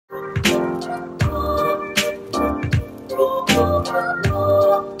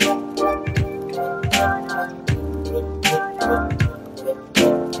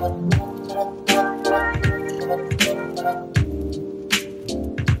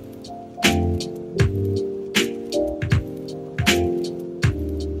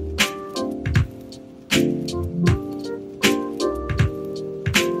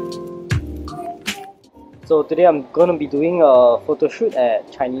So today I'm gonna be doing a photo shoot at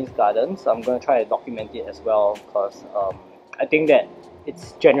Chinese Gardens. I'm gonna try to document it as well because I think that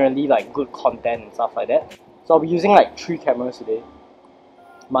it's generally like good content and stuff like that. So I'll be using like 3 cameras today.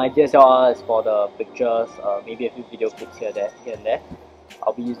 My DSLR is for the pictures, maybe a few video clips here and there.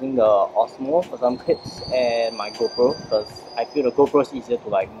 I'll be using the Osmo for some clips and my GoPro because I feel the GoPro is easier to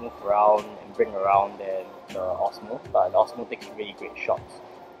like move around and bring around than the Osmo, but the Osmo takes really great shots.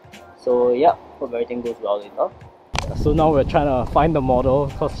 So yeah, hope everything goes well later. So now we're trying to find the model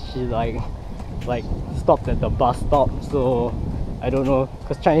because she like stopped at the bus stop. So I don't know,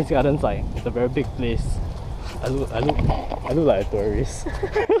 because Chinese Gardens like it's a very big place. I look like a tourist.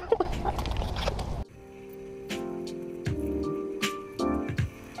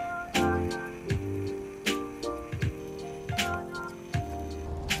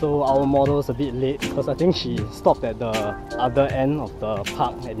 So our model is a bit late because I think she stopped at the other end of the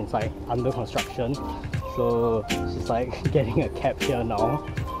park and it's like under construction. So she's like getting a cab here now.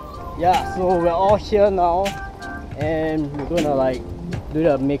 Yeah, so we're all here now and we're gonna like do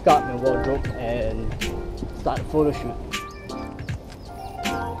the makeup and wardrobe and start the photo shoot.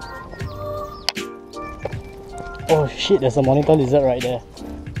 Oh shit, there's a monitor lizard right there.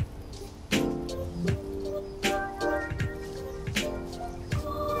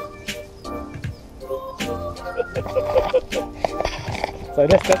 So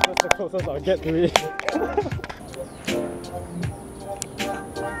that's the closest I'll get to it.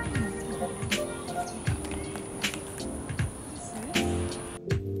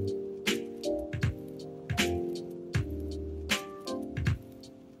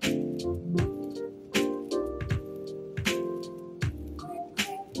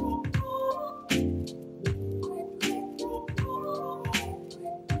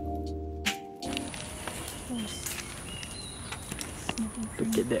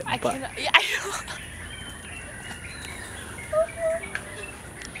 Look at that butt. Yeah, I know.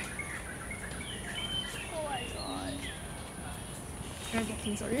 Oh my god. I'm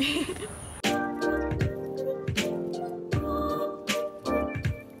getting sorry.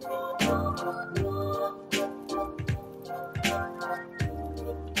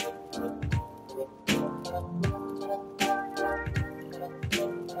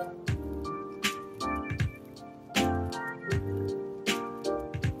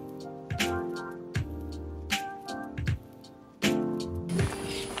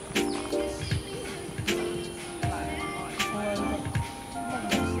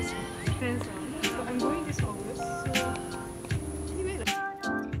 I'm going this August, so anyway,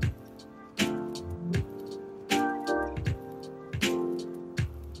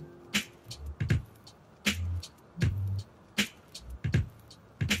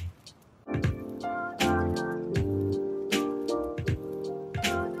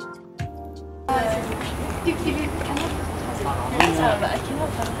 if you cannot but I cannot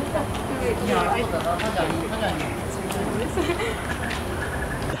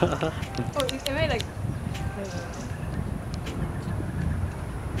oh, am I like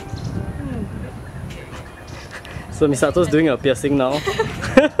So Misato's doing a piercing now. if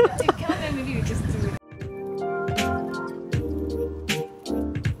cannot then maybe we just